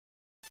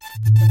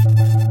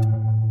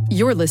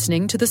You're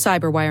listening to the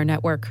Cyberwire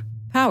Network,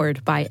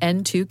 powered by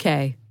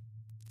N2K.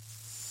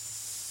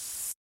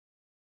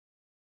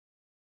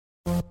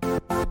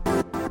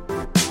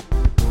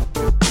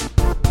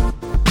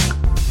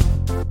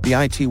 The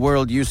IT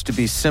world used to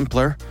be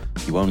simpler.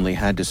 You only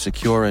had to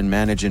secure and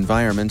manage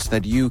environments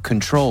that you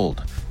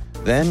controlled.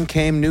 Then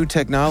came new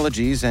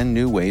technologies and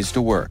new ways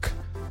to work.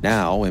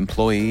 Now,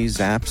 employees,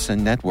 apps,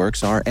 and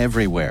networks are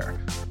everywhere.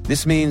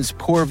 This means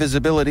poor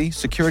visibility,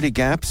 security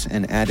gaps,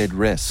 and added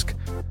risk.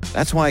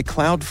 That's why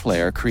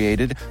Cloudflare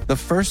created the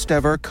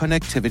first-ever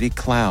connectivity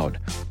cloud.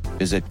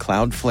 Visit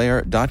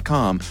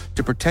cloudflare.com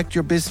to protect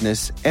your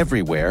business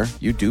everywhere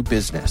you do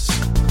business.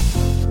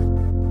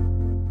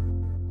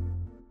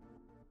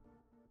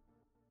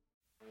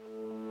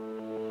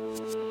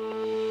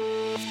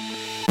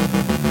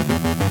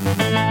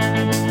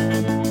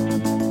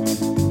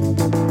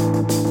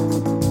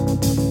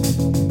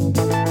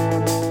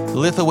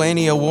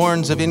 Lithuania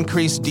warns of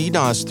increased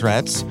DDoS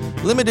threats,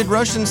 limited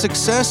Russian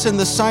success in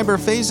the cyber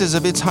phases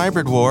of its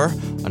hybrid war,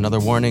 another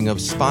warning of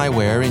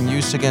spyware in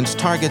use against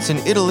targets in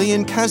Italy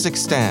and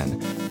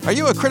Kazakhstan. Are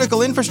you a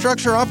critical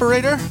infrastructure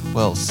operator?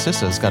 Well,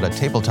 CISA's got a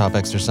tabletop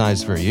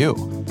exercise for you.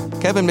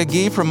 Kevin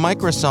McGee from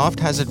Microsoft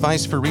has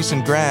advice for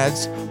recent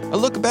grads, a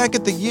look back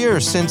at the year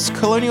since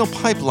Colonial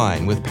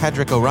Pipeline with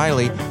Patrick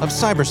O'Reilly of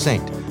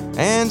CyberSaint.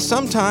 And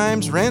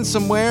sometimes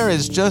ransomware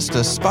is just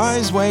a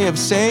spy's way of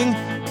saying,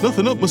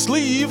 nothing up my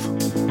sleeve.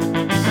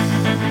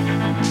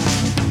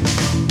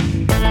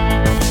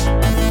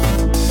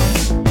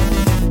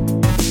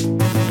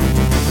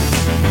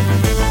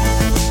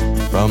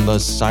 From the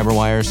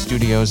CyberWire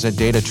studios at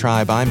Data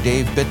Tribe, I'm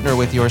Dave Bittner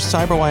with your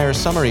CyberWire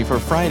summary for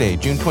Friday,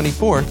 June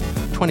 24th,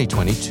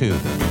 2022.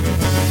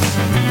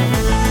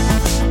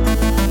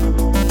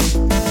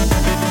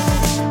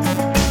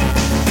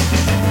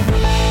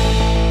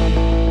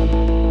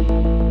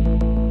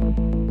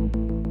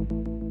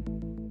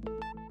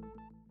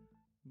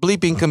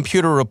 Bleeping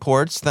Computer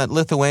reports that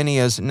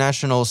Lithuania's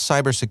National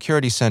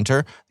Cybersecurity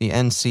Center, the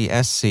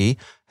NCSC,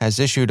 has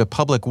issued a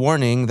public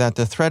warning that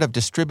the threat of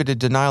distributed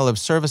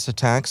denial-of-service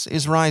attacks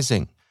is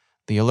rising.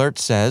 The alert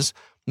says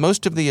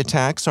most of the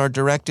attacks are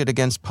directed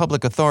against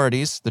public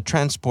authorities, the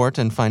transport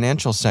and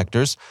financial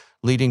sectors,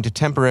 leading to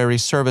temporary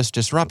service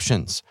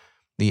disruptions.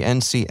 The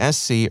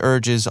NCSC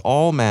urges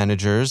all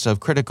managers of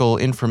critical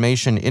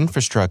information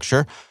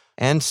infrastructure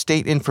and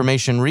state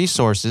information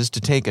resources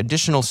to take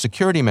additional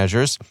security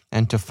measures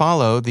and to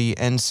follow the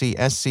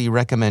NCSC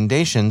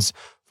recommendations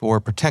for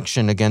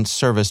protection against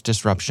service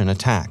disruption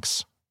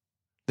attacks.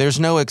 There's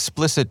no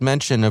explicit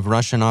mention of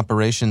Russian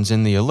operations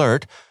in the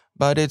alert,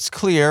 but it's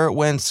clear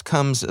whence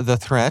comes the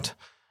threat.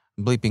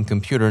 Bleeping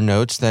Computer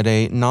notes that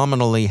a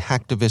nominally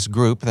hacktivist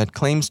group that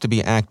claims to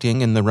be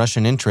acting in the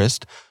Russian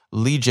interest,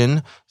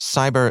 Legion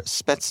Cyber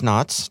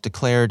Spetsnaz,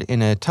 declared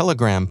in a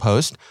Telegram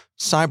post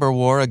cyber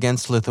war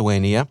against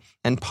Lithuania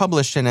and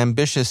published an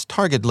ambitious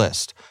target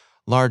list.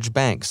 Large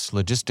banks,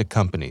 logistic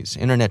companies,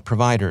 internet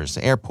providers,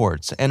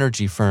 airports,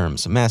 energy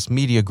firms, mass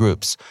media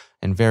groups,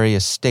 and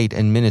various state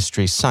and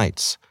ministry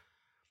sites.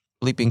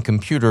 Bleeping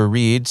Computer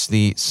reads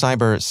the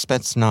Cyber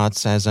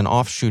Spetsnaz as an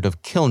offshoot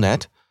of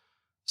Killnet.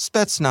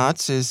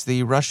 Spetsnaz is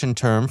the Russian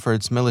term for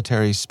its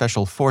military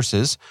special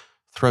forces,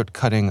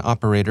 throat-cutting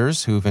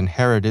operators who've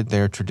inherited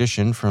their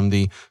tradition from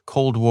the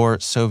Cold War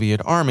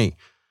Soviet Army.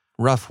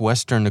 Rough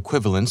Western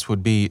equivalents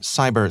would be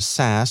Cyber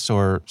SAS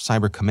or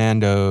Cyber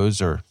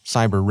Commandos or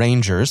Cyber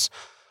Rangers,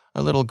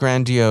 a little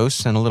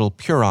grandiose and a little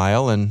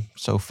puerile, and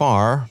so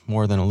far,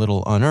 more than a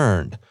little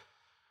unearned.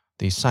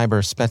 The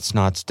Cyber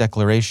Spetsnaz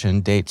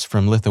declaration dates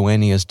from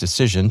Lithuania's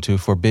decision to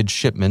forbid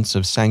shipments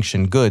of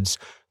sanctioned goods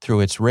through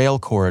its rail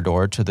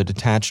corridor to the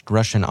detached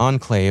Russian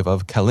enclave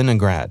of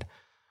Kaliningrad.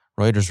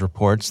 Reuters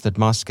reports that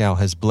Moscow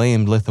has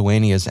blamed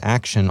Lithuania's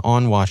action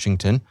on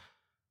Washington.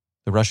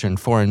 The Russian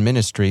Foreign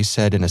Ministry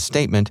said in a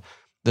statement,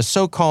 the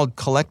so-called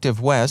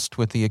Collective West,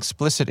 with the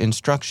explicit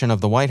instruction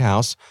of the White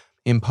House,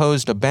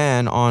 imposed a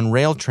ban on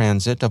rail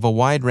transit of a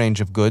wide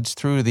range of goods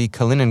through the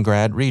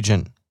Kaliningrad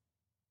region.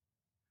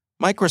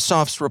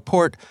 Microsoft's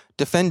report,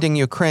 Defending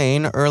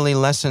Ukraine, Early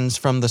Lessons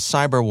from the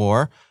Cyber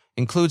War,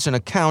 includes an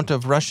account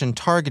of Russian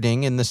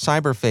targeting in the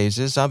cyber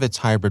phases of its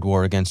hybrid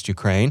war against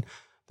Ukraine.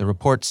 The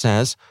report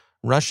says,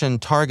 Russian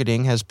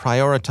targeting has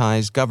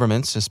prioritized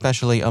governments,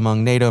 especially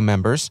among NATO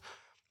members,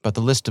 but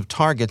the list of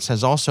targets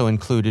has also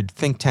included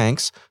think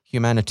tanks,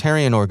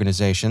 humanitarian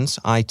organizations,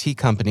 IT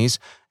companies,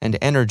 and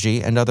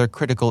energy and other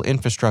critical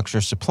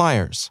infrastructure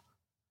suppliers.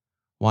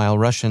 While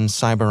Russian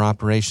cyber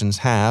operations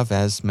have,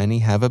 as many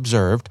have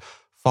observed,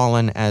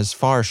 fallen as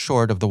far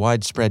short of the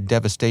widespread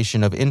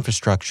devastation of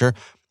infrastructure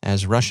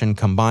as Russian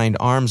combined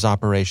arms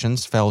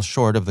operations fell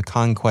short of the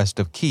conquest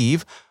of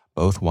Kyiv,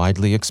 both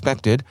widely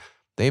expected,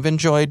 they've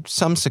enjoyed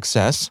some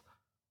success.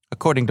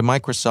 According to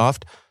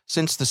Microsoft,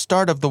 since the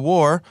start of the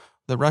war,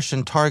 the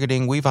Russian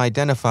targeting we've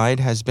identified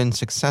has been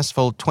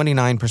successful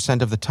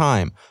 29% of the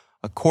time.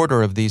 A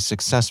quarter of these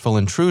successful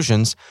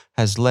intrusions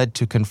has led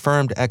to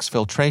confirmed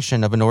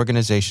exfiltration of an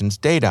organization's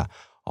data,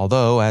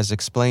 although, as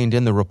explained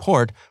in the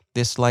report,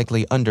 This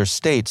likely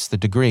understates the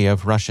degree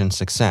of Russian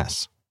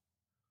success.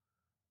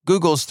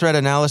 Google's threat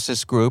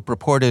analysis group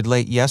reported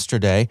late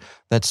yesterday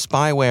that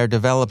spyware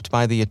developed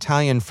by the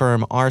Italian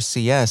firm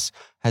RCS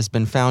has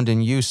been found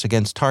in use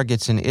against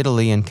targets in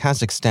Italy and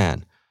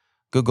Kazakhstan.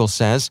 Google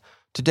says,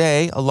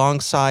 "Today,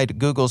 alongside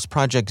Google's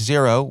Project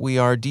Zero, we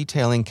are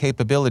detailing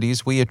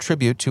capabilities we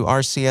attribute to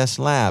RCS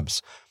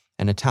Labs,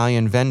 an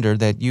Italian vendor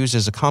that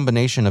uses a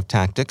combination of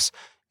tactics,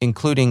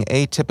 including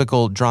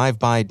atypical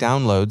drive-by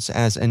downloads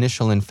as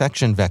initial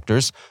infection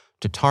vectors,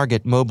 to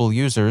target mobile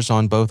users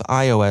on both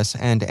iOS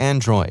and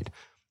Android.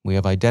 We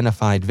have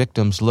identified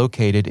victims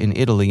located in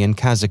Italy and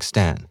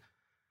Kazakhstan.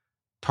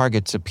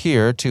 Targets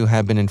appear to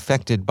have been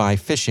infected by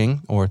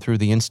phishing or through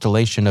the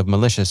installation of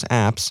malicious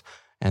apps,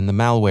 and the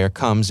malware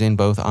comes in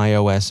both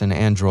iOS and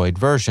Android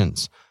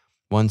versions.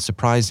 One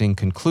surprising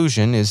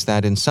conclusion is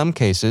that in some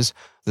cases,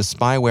 the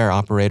spyware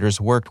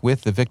operators worked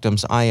with the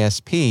victim's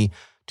ISP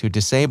to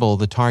disable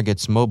the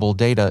target's mobile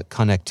data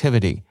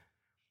connectivity.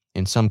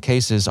 In some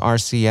cases,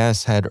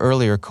 RCS had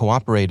earlier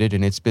cooperated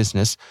in its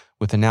business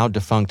with a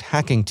now-defunct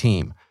hacking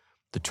team.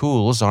 The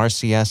tools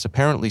RCS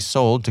apparently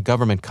sold to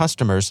government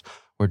customers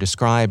were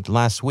described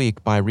last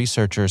week by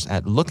researchers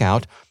at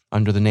Lookout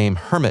under the name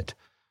Hermit.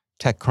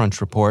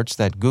 TechCrunch reports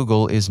that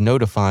Google is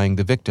notifying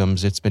the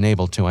victims it's been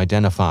able to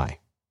identify.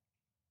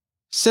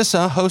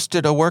 CISA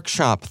hosted a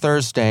workshop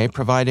Thursday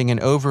providing an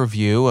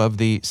overview of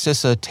the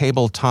CISA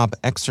Tabletop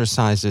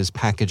Exercises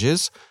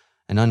packages,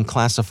 an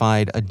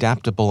unclassified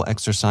adaptable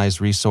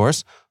exercise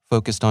resource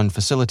focused on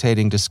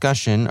facilitating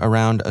discussion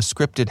around a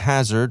scripted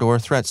hazard or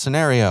threat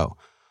scenario.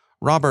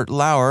 Robert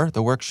Lauer,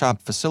 the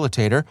workshop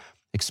facilitator,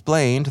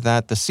 explained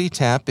that the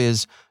CTEP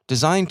is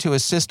designed to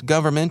assist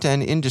government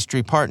and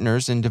industry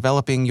partners in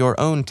developing your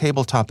own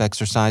tabletop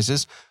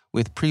exercises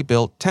with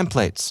pre-built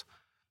templates.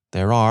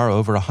 There are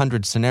over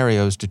 100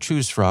 scenarios to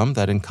choose from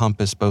that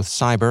encompass both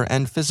cyber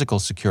and physical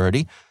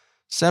security.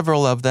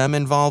 Several of them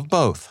involve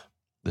both.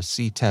 The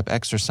CTEP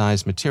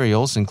exercise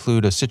materials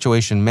include a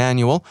situation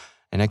manual,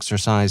 an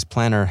exercise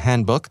planner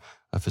handbook,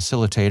 a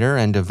facilitator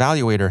and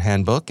evaluator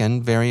handbook,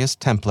 and various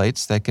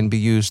templates that can be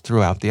used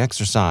throughout the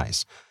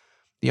exercise.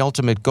 The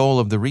ultimate goal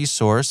of the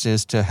resource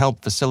is to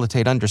help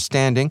facilitate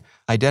understanding,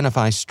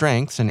 identify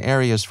strengths and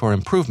areas for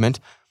improvement,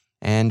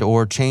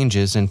 and/or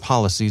changes in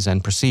policies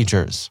and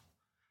procedures.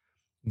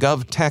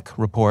 GovTech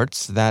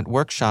reports that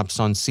workshops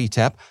on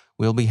CTEP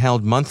will be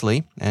held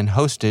monthly and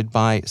hosted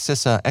by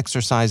CISA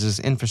Exercises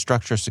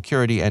Infrastructure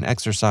Security and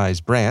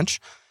Exercise Branch,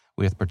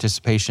 with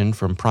participation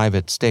from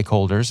private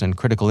stakeholders and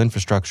critical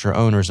infrastructure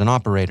owners and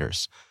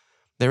operators.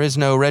 There is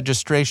no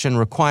registration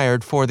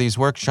required for these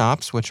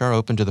workshops, which are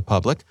open to the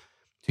public.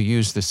 To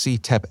use the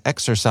CTEP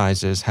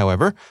exercises,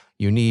 however,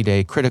 you need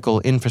a critical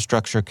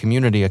infrastructure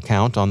community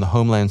account on the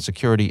Homeland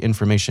Security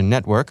Information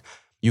Network.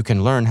 You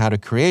can learn how to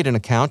create an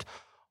account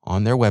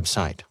on their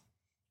website.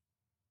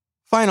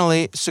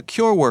 Finally,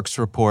 SecureWorks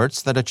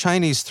reports that a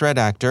Chinese threat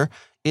actor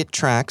it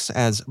tracks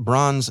as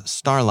Bronze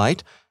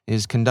Starlight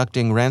is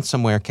conducting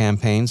ransomware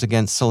campaigns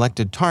against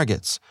selected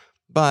targets,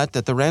 but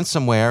that the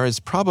ransomware is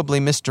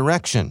probably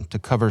misdirection to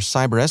cover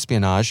cyber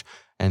espionage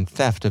and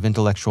theft of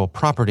intellectual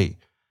property.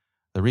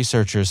 The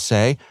researchers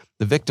say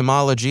the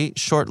victimology,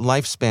 short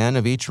lifespan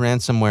of each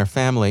ransomware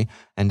family,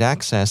 and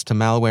access to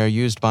malware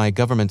used by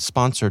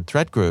government-sponsored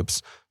threat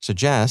groups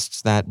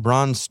suggests that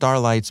Bronze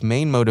Starlight's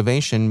main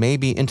motivation may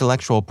be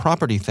intellectual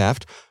property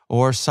theft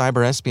or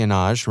cyber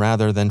espionage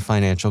rather than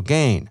financial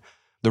gain.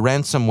 The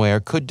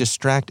ransomware could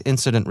distract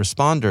incident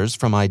responders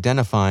from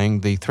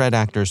identifying the threat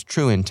actor's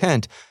true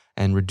intent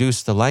and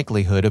reduce the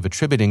likelihood of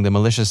attributing the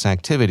malicious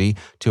activity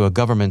to a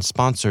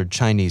government-sponsored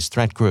Chinese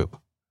threat group.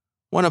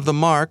 One of the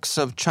marks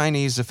of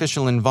Chinese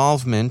official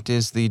involvement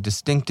is the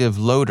distinctive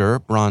loader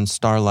Bronze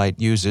Starlight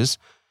uses.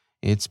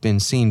 It's been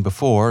seen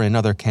before in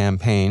other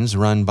campaigns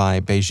run by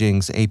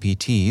Beijing's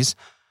APTs.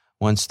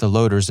 Once the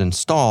loader's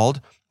installed,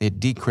 it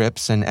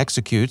decrypts and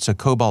executes a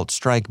Cobalt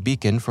Strike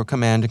beacon for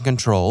command and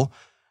control.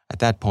 At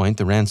that point,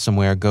 the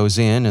ransomware goes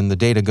in and the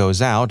data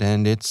goes out,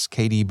 and it's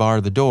KD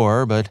bar the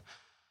door, but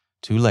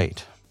too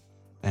late.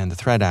 And the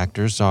threat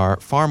actors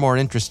are far more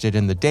interested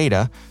in the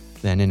data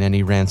than in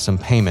any ransom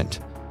payment.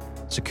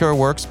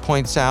 SecureWorks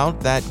points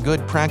out that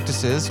good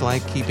practices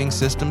like keeping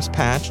systems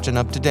patched and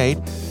up to date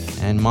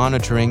and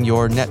monitoring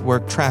your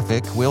network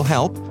traffic will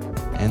help,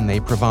 and they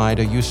provide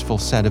a useful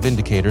set of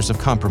indicators of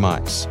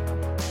compromise.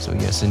 So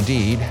yes,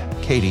 indeed,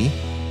 Katie,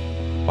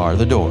 bar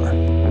the door.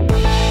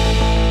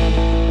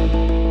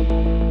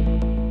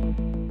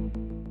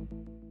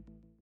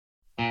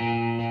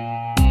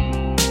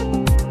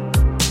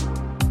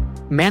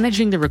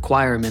 Managing the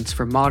requirements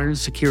for modern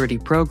security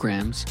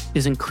programs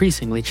is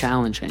increasingly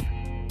challenging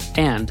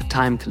and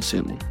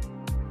time-consuming.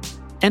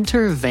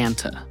 Enter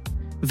Vanta.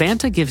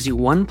 Vanta gives you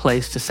one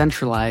place to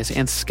centralize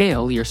and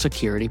scale your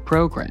security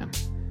program.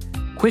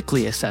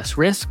 Quickly assess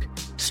risk,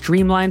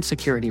 streamline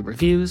security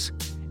reviews,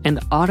 and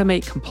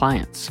automate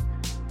compliance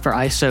for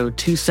ISO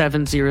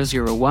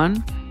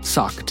 27001,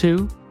 SOC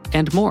 2,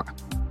 and more.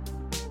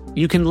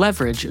 You can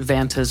leverage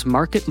Vanta's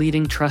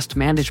market-leading trust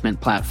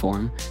management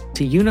platform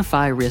to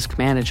unify risk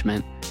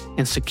management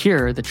and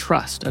secure the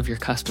trust of your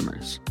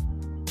customers.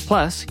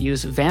 Plus,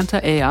 use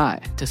Vanta AI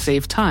to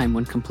save time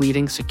when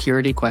completing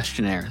security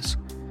questionnaires.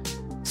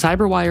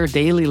 CyberWire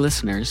Daily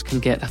listeners can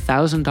get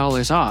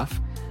 $1,000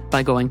 off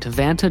by going to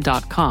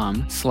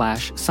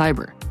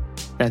vanta.com/cyber.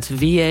 That's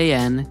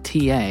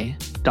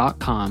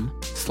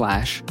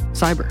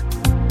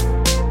VANTA.com/cyber.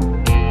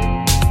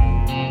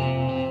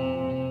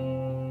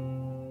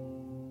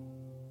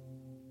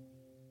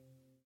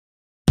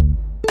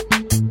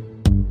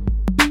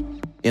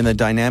 In the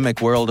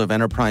dynamic world of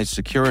enterprise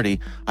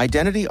security,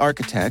 identity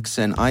architects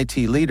and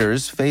IT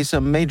leaders face a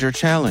major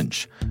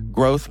challenge.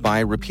 Growth by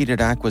repeated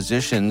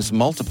acquisitions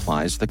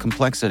multiplies the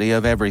complexity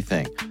of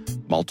everything.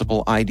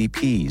 Multiple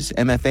IDPs,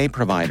 MFA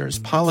providers,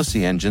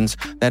 policy engines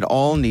that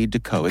all need to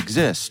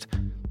coexist.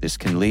 This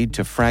can lead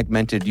to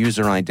fragmented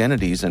user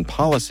identities and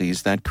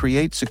policies that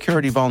create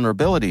security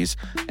vulnerabilities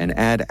and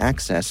add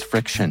access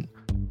friction.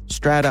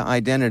 Strata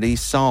Identity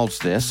solves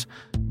this.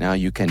 Now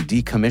you can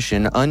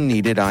decommission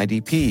unneeded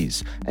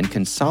IDPs and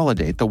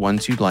consolidate the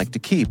ones you'd like to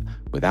keep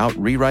without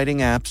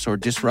rewriting apps or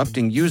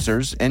disrupting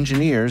users,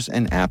 engineers,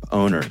 and app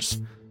owners.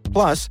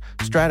 Plus,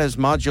 Strata's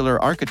modular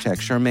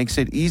architecture makes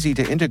it easy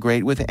to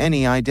integrate with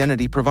any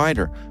identity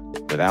provider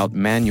without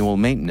manual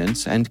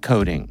maintenance and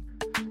coding.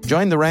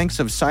 Join the ranks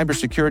of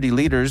cybersecurity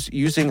leaders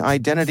using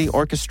identity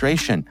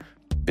orchestration.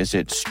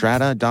 Visit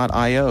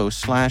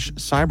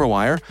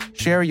strata.io/cyberwire,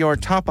 share your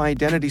top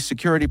identity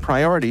security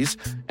priorities,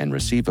 and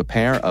receive a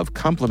pair of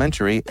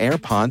complimentary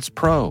AirPods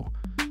Pro.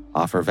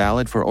 Offer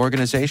valid for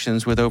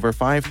organizations with over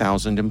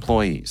 5,000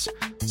 employees.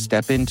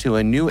 Step into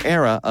a new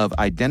era of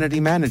identity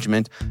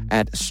management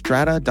at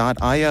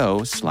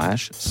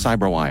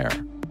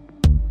strata.io/cyberwire.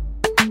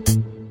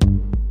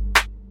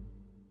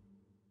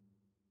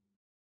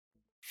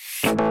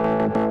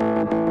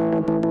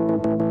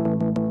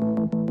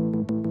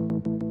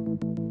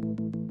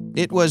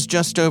 It was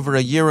just over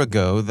a year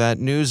ago that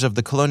news of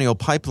the Colonial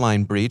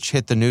Pipeline breach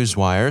hit the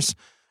newswires,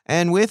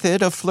 and with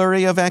it a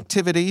flurry of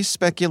activity,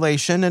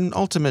 speculation, and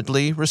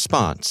ultimately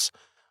response.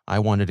 I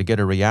wanted to get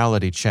a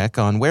reality check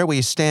on where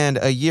we stand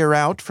a year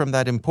out from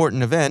that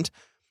important event,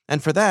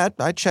 and for that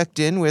I checked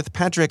in with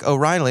Patrick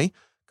O'Reilly,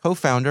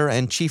 co-founder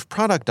and chief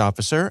product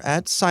officer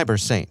at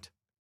CyberSaint.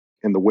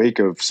 In the wake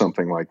of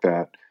something like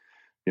that,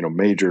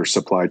 major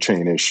supply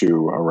chain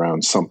issue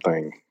around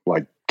something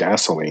like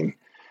gasoline,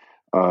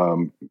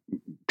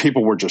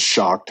 people were just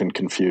shocked and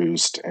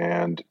confused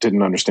and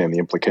didn't understand the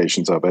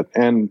implications of it.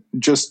 And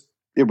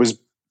it was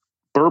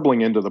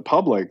burbling into the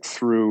public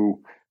through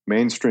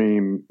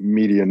mainstream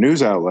media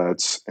news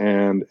outlets.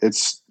 And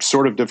it's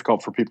sort of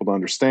difficult for people to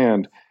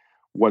understand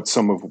what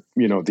some of,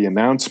 the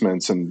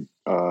announcements and,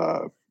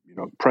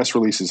 press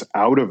releases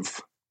out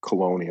of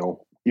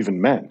Colonial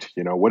even meant.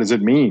 What does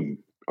it mean?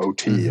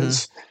 OT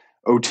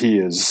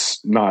is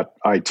not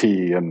IT,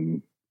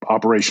 and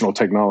operational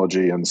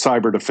technology and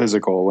cyber to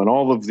physical, and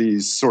all of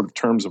these sort of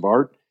terms of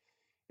art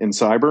in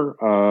cyber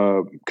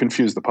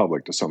confused the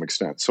public to some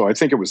extent. So I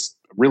think it was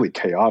a really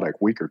chaotic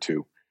week or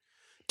two.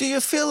 Do you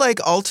feel like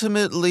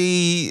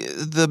ultimately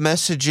the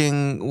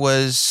messaging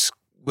was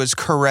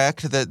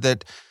correct,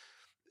 that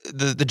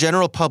the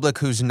general public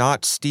who's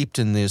not steeped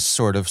in this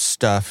sort of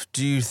stuff,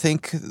 do you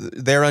think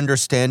their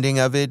understanding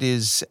of it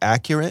is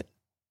accurate?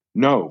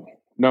 No,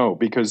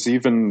 because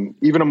even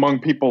among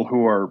people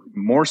who are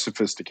more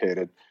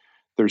sophisticated,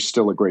 there's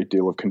still a great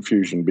deal of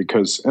confusion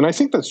and I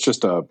think that's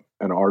just an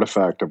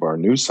artifact of our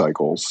news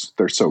cycles.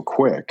 They're so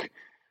quick.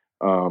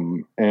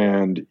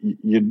 And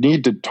you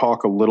need to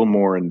talk a little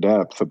more in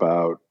depth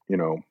about,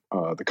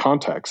 the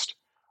context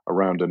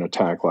around an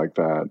attack like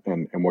that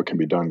and what can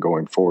be done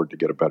going forward to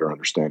get a better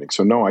understanding.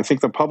 So no, I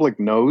think the public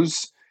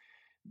knows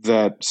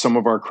that some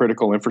of our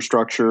critical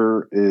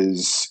infrastructure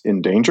is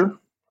in danger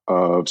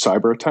of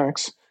cyber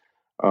attacks.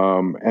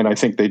 And I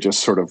think they just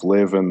sort of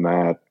live in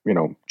that,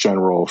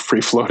 general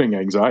free-floating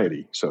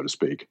anxiety, so to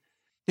speak.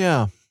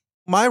 Yeah.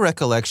 My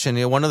recollection,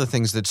 one of the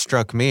things that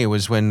struck me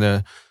was when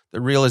the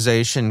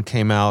realization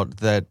came out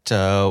that,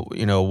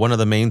 one of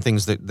the main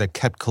things that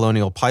kept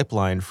Colonial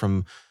Pipeline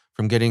from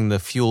getting the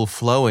fuel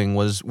flowing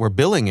were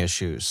billing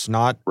issues,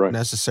 not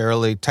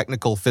necessarily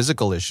technical,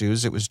 physical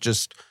issues. It was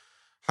just,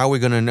 how are we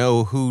going to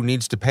know who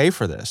needs to pay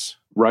for this?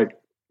 Right.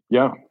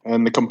 Yeah,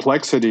 and the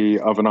complexity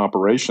of an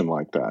operation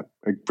like that,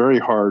 very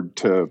hard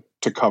to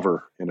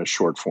cover in a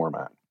short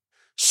format.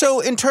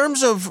 So in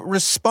terms of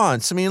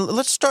response,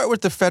 let's start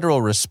with the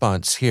federal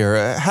response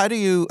here. How do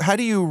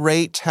you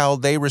rate how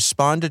they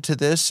responded to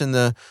this and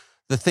the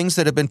things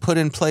that have been put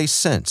in place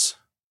since?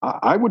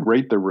 I would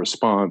rate the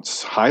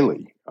response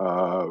highly,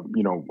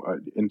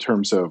 in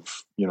terms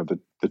of,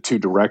 the two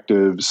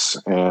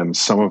directives and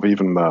some of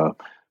even the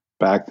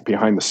back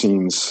behind the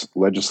scenes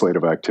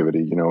legislative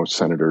activity,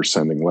 senators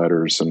sending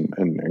letters and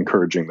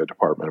encouraging the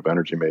Department of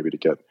Energy maybe to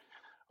get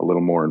a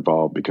little more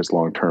involved, because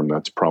long term,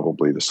 that's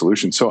probably the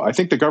solution. So I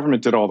think the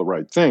government did all the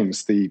right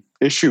things. The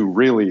issue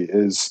really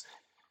is,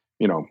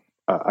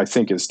 I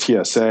think as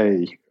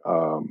TSA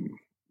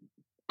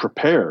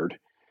prepared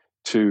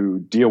to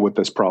deal with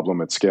this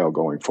problem at scale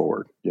going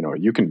forward.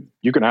 You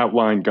can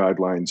outline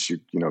guidelines.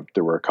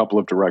 There were a couple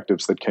of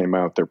directives that came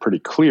out. They're pretty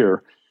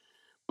clear,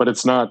 but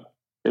it's not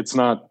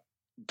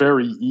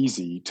very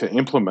easy to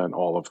implement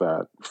all of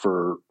that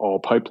for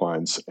all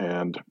pipelines.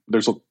 And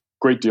there's a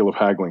great deal of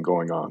haggling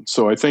going on.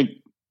 So I think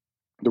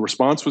the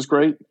response was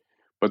great,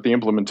 but the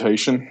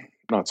implementation,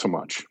 not so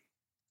much.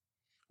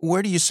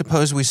 Where do you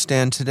suppose we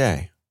stand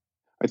today?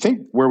 I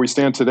think where we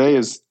stand today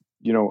is,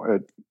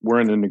 we're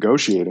in a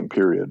negotiating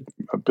period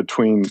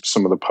between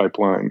some of the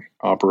pipeline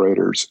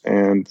operators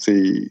and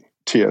the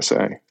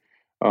TSA.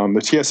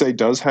 The TSA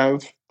does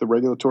have the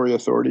regulatory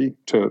authority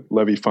to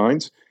levy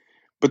fines,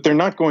 but they're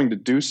not going to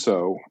do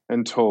so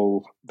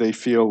until they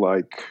feel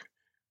like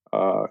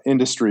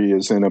industry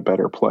is in a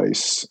better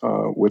place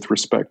with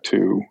respect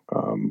to,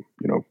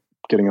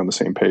 getting on the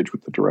same page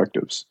with the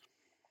directives.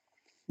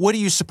 What do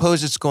you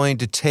suppose it's going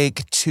to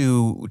take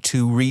to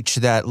reach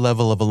that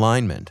level of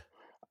alignment?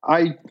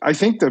 I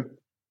think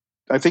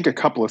a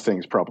couple of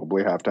things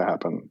probably have to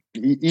happen.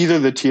 Either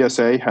the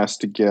TSA has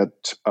to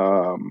get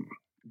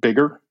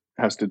bigger,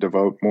 has to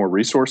devote more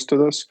resource to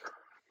this,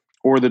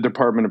 or the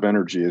Department of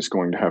Energy is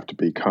going to have to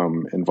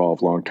become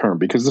involved long term.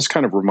 Because this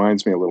kind of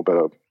reminds me a little bit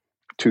of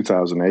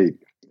 2008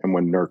 and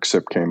when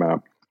NERC-CIP came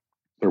out.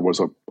 There was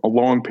a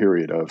long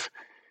period of,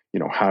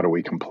 how do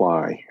we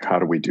comply? How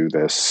do we do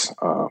this?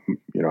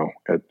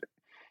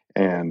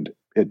 And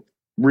it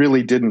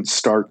really didn't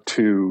start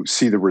to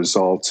see the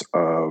results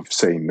of,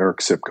 say,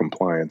 NERC-CIP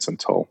compliance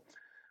until,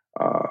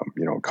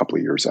 a couple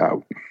of years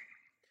out.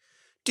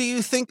 Do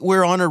you think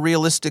we're on a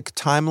realistic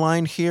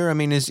timeline here? I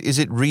mean, is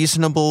it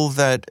reasonable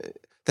that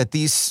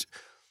these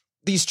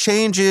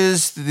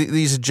changes,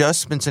 these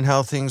adjustments in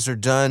how things are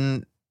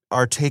done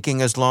are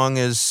taking as long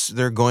as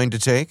they're going to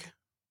take?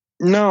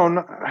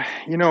 No,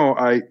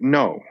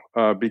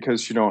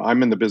 because,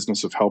 I'm in the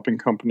business of helping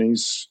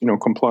companies,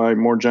 comply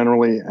more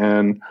generally.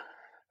 And,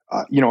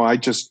 I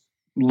just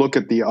look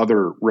at the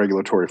other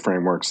regulatory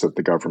frameworks that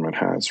the government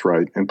has,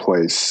 right, in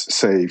place.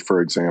 Say, for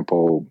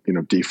example,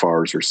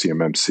 DFARS or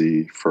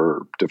CMMC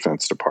for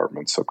Defense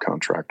Department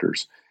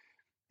subcontractors.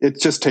 It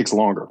just takes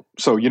longer.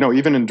 So,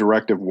 even in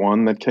Directive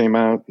 1 that came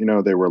out,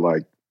 they were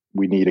like,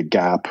 we need a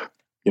gap,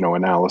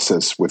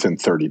 analysis within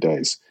 30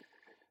 days.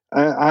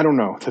 I don't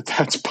know that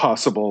that's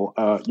possible.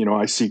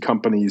 I see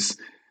companies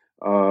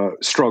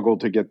struggle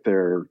to get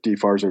their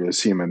DFARS or the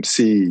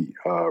CMMC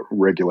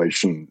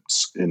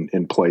regulations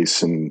in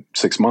place in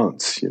 6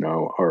 months,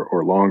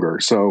 or longer.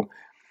 So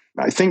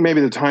I think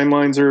maybe the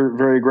timelines are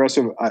very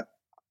aggressive.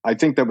 I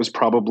think that was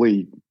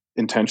probably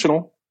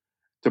intentional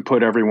to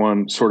put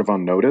everyone sort of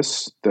on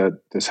notice that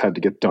this had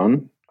to get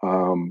done.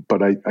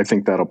 But I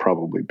think that'll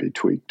probably be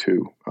tweaked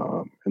too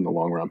in the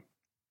long run.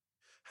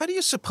 How do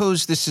you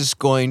suppose this is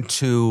going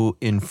to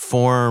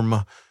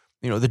inform,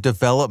 the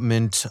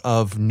development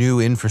of new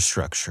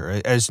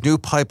infrastructure as new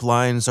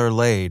pipelines are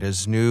laid,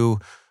 as new,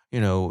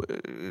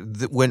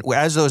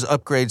 as those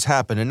upgrades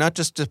happen, and not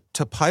just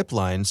to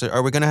pipelines?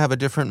 Are we going to have a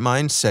different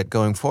mindset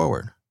going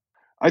forward?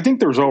 I think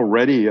there's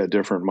already a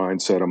different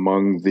mindset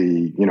among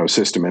the,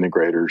 system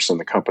integrators and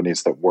the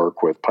companies that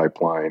work with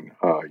pipeline.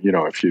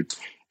 If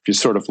you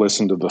sort of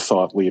listen to the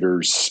thought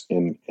leaders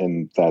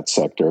in that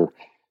sector,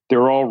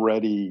 they're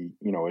already,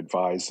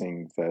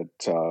 advising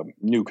that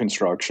new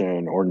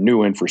construction or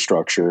new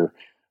infrastructure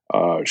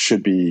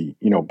should be,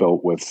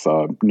 built with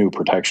new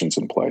protections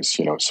in place.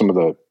 Some of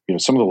the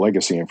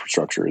legacy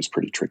infrastructure is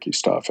pretty tricky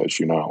stuff,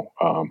 as you know.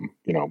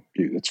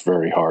 It's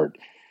very hard.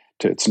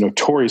 It's a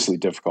notoriously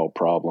difficult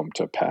problem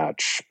to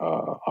patch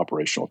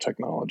operational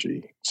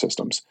technology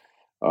systems.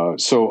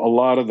 So a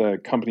lot of the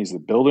companies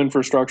that build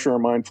infrastructure are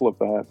mindful of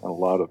that, and a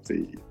lot of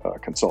the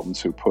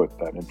consultants who put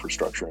that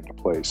infrastructure into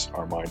place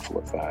are mindful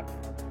of that.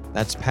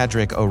 That's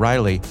Patrick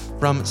O'Reilly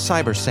from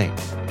CyberSync.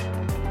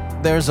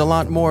 There's a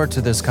lot more to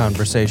this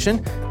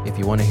conversation. If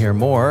you want to hear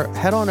more,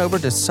 head on over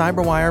to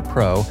CyberWire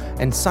Pro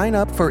and sign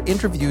up for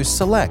Interview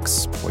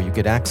Selects, where you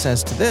get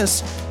access to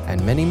this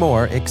and many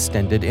more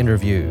extended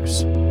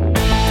interviews.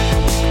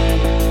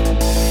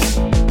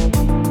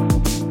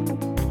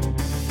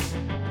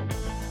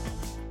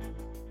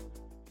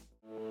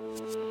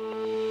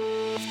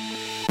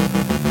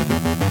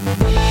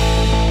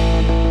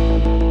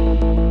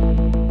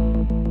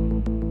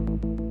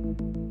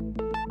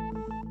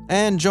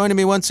 And joining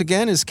me once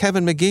again is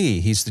Kevin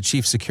McGee. He's the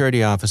Chief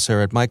Security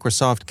Officer at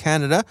Microsoft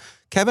Canada.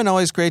 Kevin,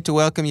 always great to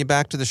welcome you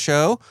back to the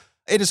show.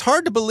 It is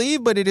hard to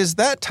believe, but it is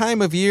that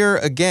time of year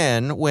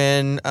again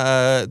when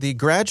the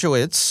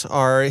graduates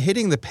are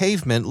hitting the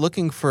pavement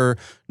looking for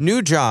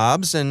new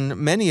jobs, and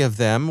many of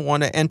them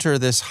want to enter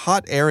this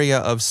hot area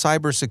of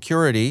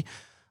cybersecurity.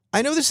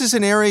 I know this is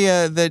an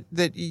area that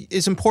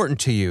is important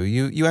to you.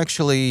 You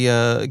actually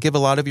give a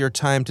lot of your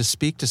time to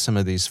speak to some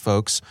of these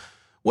folks.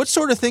 What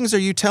sort of things are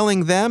you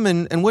telling them,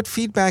 and what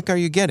feedback are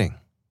you getting?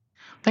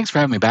 Thanks for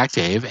having me back,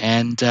 Dave.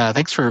 And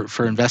thanks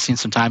for investing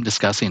some time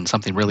discussing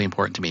something really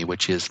important to me,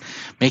 which is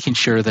making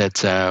sure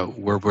that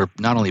we're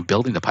not only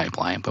building the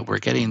pipeline, but we're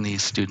getting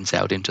these students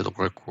out into the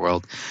work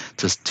world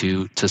to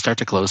start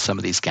to close some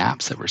of these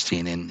gaps that we're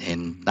seeing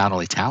in not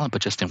only talent,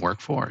 but just in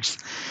workforce.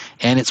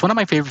 And it's one of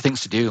my favorite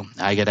things to do.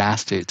 I get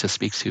asked to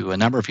speak to a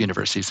number of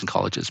universities and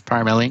colleges,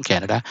 primarily in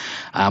Canada,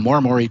 more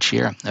and more each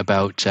year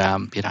about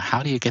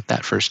how do you get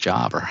that first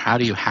job, or how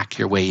do you hack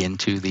your way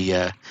into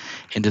the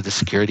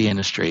security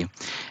industry.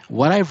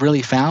 What I've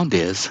really found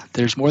is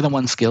there's more than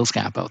one skills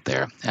gap out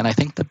there. And I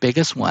think the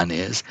biggest one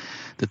is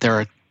that there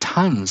are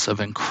tons of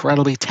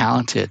incredibly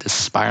talented,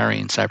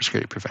 aspiring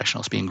cybersecurity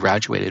professionals being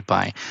graduated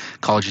by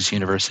colleges,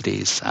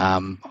 universities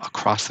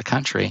across the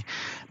country.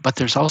 But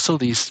there's also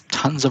these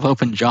tons of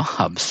open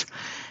jobs.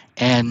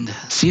 And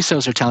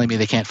CISOs are telling me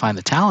they can't find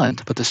the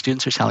talent, but the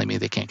students are telling me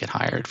they can't get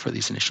hired for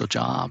these initial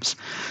jobs.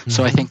 Mm-hmm.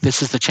 So I think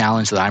this is the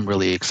challenge that I'm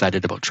really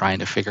excited about trying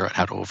to figure out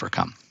how to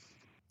overcome.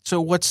 So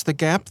what's the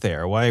gap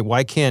there?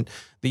 Why can't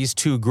these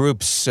two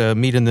groups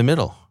meet in the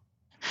middle?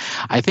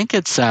 I think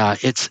it's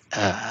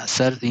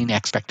setting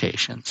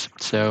expectations.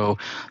 So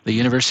the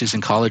universities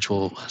and college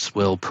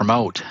will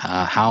promote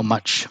how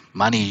much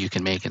money you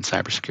can make in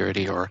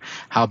cybersecurity or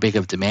how big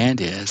of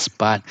demand is,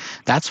 but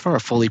that's for a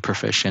fully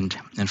proficient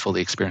and fully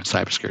experienced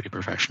cybersecurity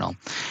professional.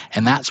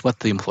 And that's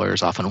what the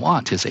employers often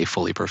want, is a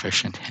fully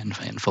proficient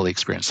and fully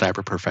experienced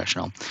cyber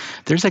professional.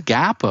 There's a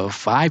gap of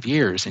 5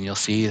 years, and you'll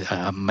see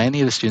many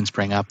of the students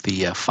bring up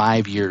the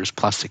 5 years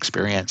plus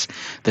experience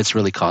that's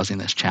really causing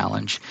this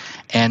challenge.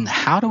 And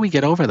how do we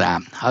get over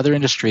that? Other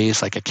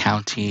industries like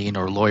accounting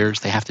or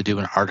lawyers, they have to do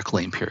an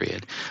articling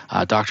period.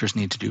 Doctors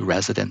need to do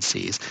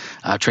residencies.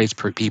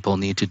 Tradespeople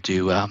need to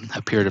do a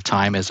period of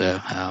time as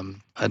an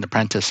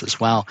apprentice as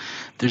well.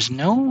 There's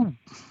no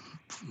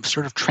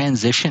sort of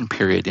transition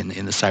period in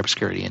the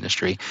cybersecurity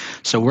industry.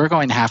 So we're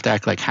going to have to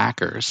act like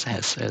hackers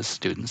as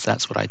students.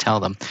 That's what I tell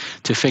them,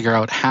 to figure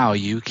out how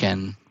you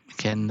can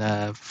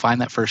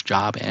find that first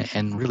job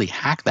and really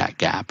hack that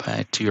gap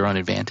to your own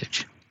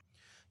advantage.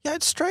 Yeah,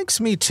 it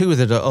strikes me, too,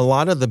 that a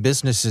lot of the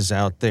businesses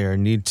out there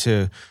need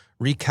to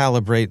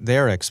recalibrate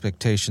their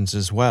expectations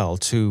as well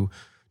to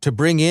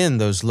bring in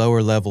those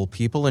lower-level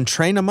people and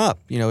train them up.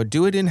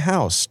 Do it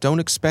in-house. Don't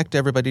expect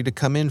everybody to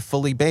come in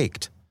fully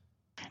baked.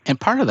 And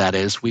part of that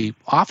is we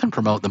often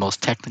promote the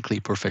most technically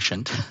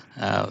proficient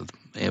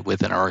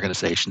within our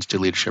organizations to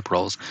leadership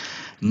roles,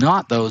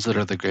 not those that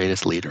are the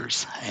greatest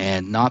leaders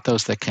and not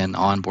those that can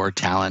onboard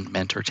talent,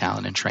 mentor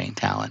talent, and train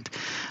talent.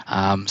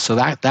 So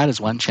that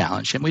is one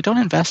challenge. And we don't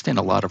invest in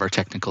a lot of our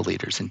technical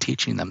leaders in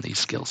teaching them these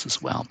skills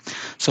as well.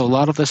 So a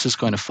lot of this is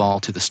going to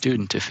fall to the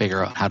student to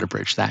figure out how to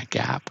bridge that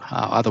gap.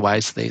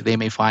 Otherwise, they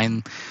may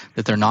find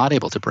that they're not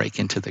able to break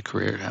into the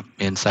career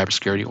in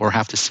cybersecurity or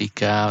have to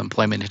seek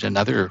employment in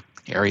another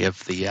area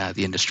of the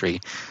industry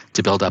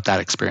to build up that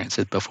experience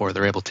before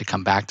they're able to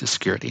come back to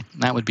security.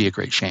 And that would be a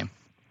great shame.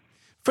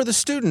 For the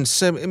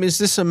students, is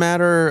this a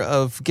matter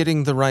of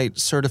getting the right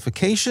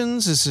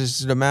certifications?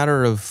 Is it a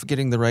matter of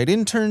getting the right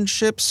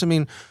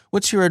internships?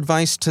 What's your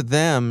advice to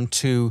them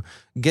to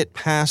get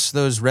past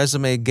those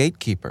resume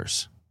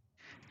gatekeepers?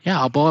 Yeah,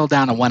 I'll boil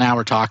down a 1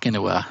 hour talk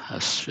into a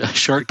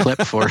short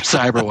clip for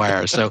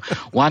CyberWire. So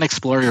one,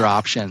 explore your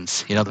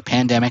options. The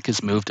pandemic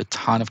has moved a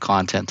ton of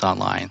content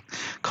online.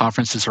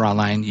 Conferences are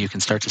online. You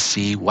can start to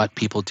see what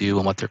people do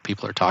and what their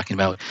people are talking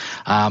about.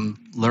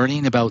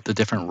 Learning about the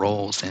different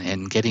roles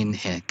and getting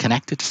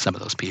connected to some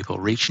of those people,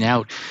 reaching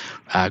out.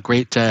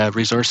 Great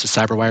resource is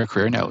CyberWire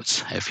Career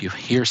Notes. If you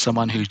hear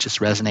someone who just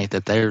resonate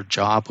that their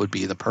job would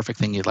be the perfect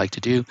thing you'd like to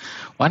do,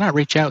 why not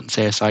reach out and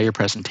say, I saw your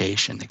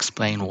presentation,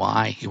 explain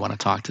why you want to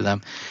talk to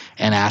them,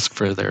 and ask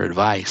for their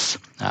advice.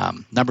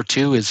 Number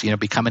 2 is,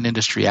 become an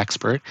industry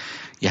expert.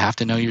 You have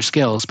to know your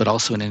skills, but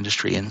also an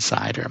industry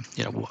insider.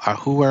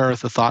 Who are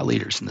the thought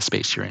leaders in the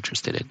space you're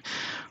interested in?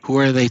 Who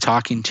are they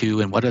talking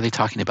to, and what are they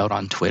talking about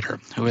on Twitter?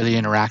 Who are they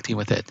interacting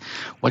with it?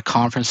 What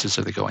conferences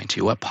are they going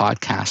to? What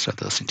podcasts are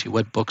they listening to?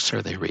 What books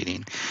are they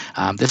reading?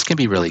 This can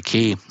be really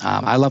key.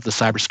 I love the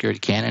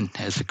Cybersecurity Canon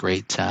as a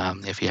great,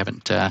 if you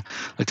haven't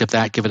looked up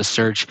that, give it a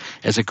search,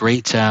 as a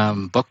great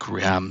book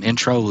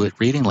intro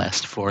reading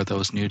list for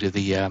those new to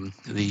the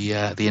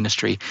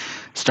industry.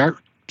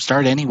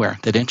 Start anywhere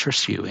that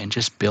interests you and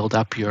just build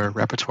up your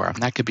repertoire.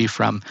 And that could be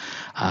from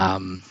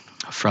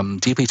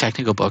deeply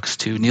technical books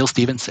to Neil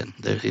Stephenson.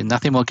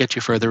 Nothing will get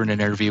you further in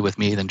an interview with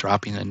me than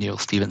dropping a Neil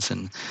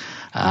Stephenson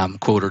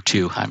quote or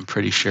two, I'm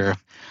pretty sure.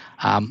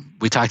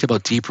 We talked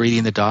about deep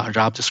reading the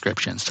job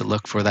descriptions to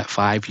look for that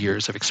 5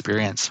 years of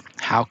experience.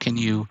 How can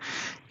you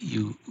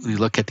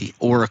look at the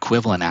or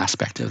equivalent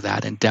aspect of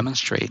that and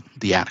demonstrate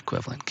the at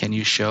equivalent? Can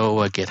you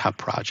show a GitHub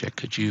project?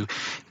 Could you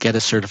get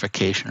a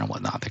certification or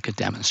whatnot that could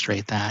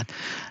demonstrate that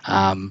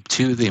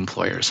to the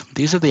employers?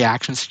 These are the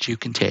actions that you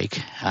can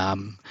take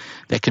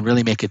that can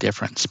really make a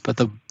difference. But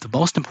the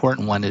most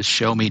important one is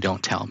show me,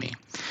 don't tell me.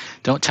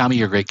 Don't tell me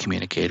you're a great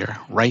communicator.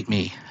 Write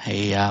me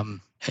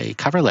a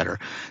cover letter.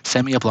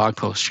 Send me a blog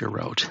post you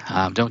wrote.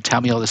 Don't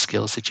tell me all the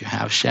skills that you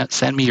have.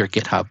 Send me your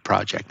GitHub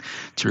project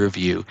to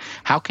review.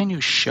 How can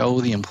you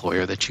show the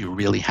employer that you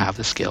really have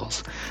the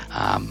skills?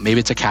 Maybe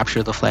it's a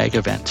capture the flag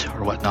event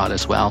or whatnot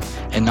as well,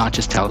 and not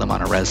just tell them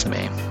on a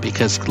resume,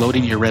 because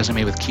loading your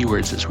resume with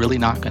keywords is really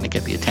not going to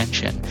get the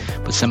attention,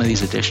 but some of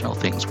these additional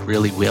things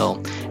really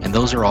will, and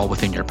those are all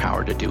within your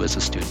power to do as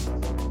a student.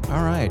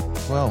 All right.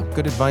 Well,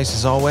 good advice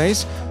as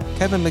always.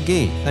 Kevin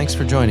McGee, thanks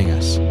for joining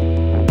us.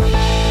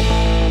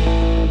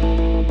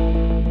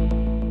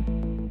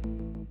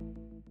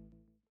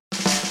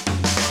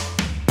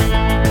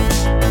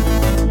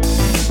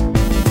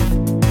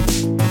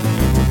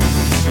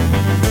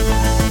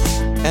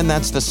 And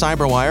that's the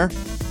Cyberwire.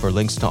 For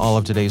links to all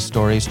of today's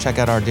stories, check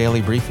out our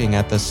daily briefing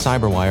at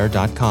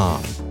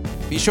thecyberwire.com.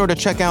 Be sure to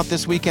check out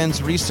this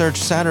weekend's Research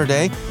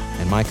Saturday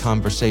and my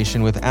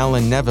conversation with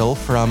Alan Neville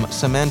from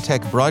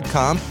Symantec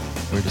Broadcom.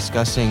 We're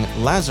discussing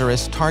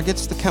Lazarus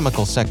targets the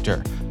chemical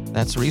sector.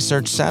 That's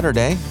Research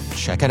Saturday.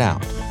 Check it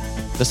out.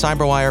 The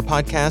Cyberwire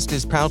podcast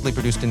is proudly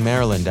produced in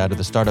Maryland out of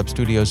the startup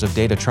studios of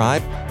Data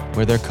Tribe,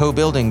 where they're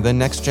co-building the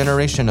next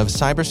generation of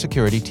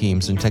cybersecurity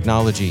teams and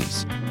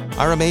technologies.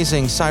 Our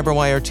amazing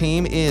Cyberwire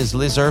team is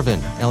Liz Irvin,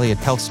 Elliot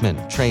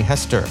Peltzman, Trey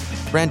Hester,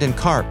 Brandon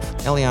Karp,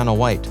 Eliana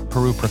White,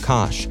 Puru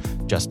Prakash,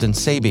 Justin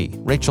Saby,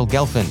 Rachel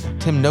Gelfin,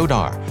 Tim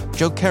Nodar,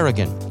 Joe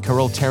Kerrigan,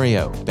 Carol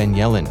Terrio, Ben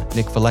Yellen,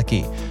 Nick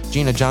Valecki,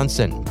 Gina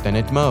Johnson,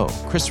 Bennett Moe,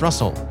 Chris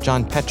Russell,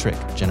 John Petrick,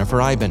 Jennifer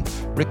Iben,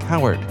 Rick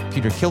Howard,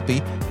 Peter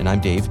Kilpie, and I'm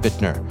Dave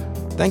Bittner.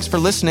 Thanks for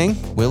listening.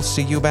 We'll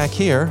see you back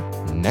here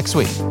next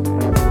week.